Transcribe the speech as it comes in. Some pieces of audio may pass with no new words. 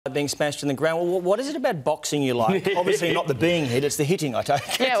being smashed in the ground. Well, what is it about boxing you like? Obviously not the being hit, it's the hitting, I take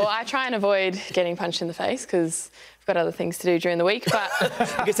it. Yeah, well, I try and avoid getting punched in the face because I've got other things to do during the week, but...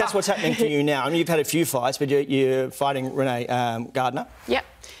 I guess that's what's happening for you now. I mean, you've had a few fights, but you're fighting Renee Gartner. Yep.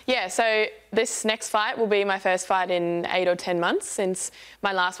 Yeah, so this next fight will be my first fight in 8 or 10 months since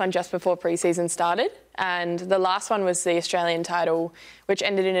my last one just before pre-season started. And the last one was the Australian title, which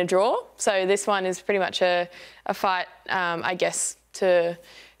ended in a draw. So this one is pretty much a fight, I guess, to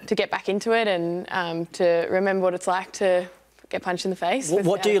get back into it and to remember what it's like to get punched in the face.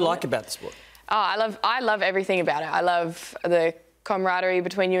 What do you like about the sport? Oh, I love everything about it. I love the camaraderie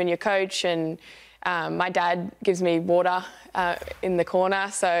between you and your coach, and my dad gives me water in the corner,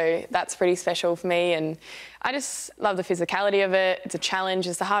 so that's pretty special for me. And I just love the physicality of it. It's a challenge.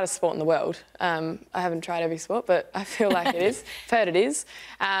 It's the hardest sport in the world. I haven't tried every sport, but I feel like it is. I've heard it is.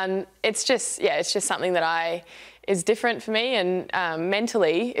 It's just something that is different for me, and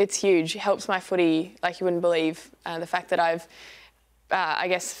mentally it's huge. It helps my footy like you wouldn't believe. The fact that I've I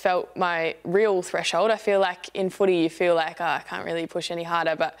guess felt my real threshold. I feel like in footy you feel like, oh, I can't really push any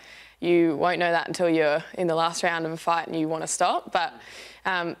harder, but you won't know that until you're in the last round of a fight and you want to stop. But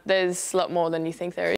there's a lot more than you think there is.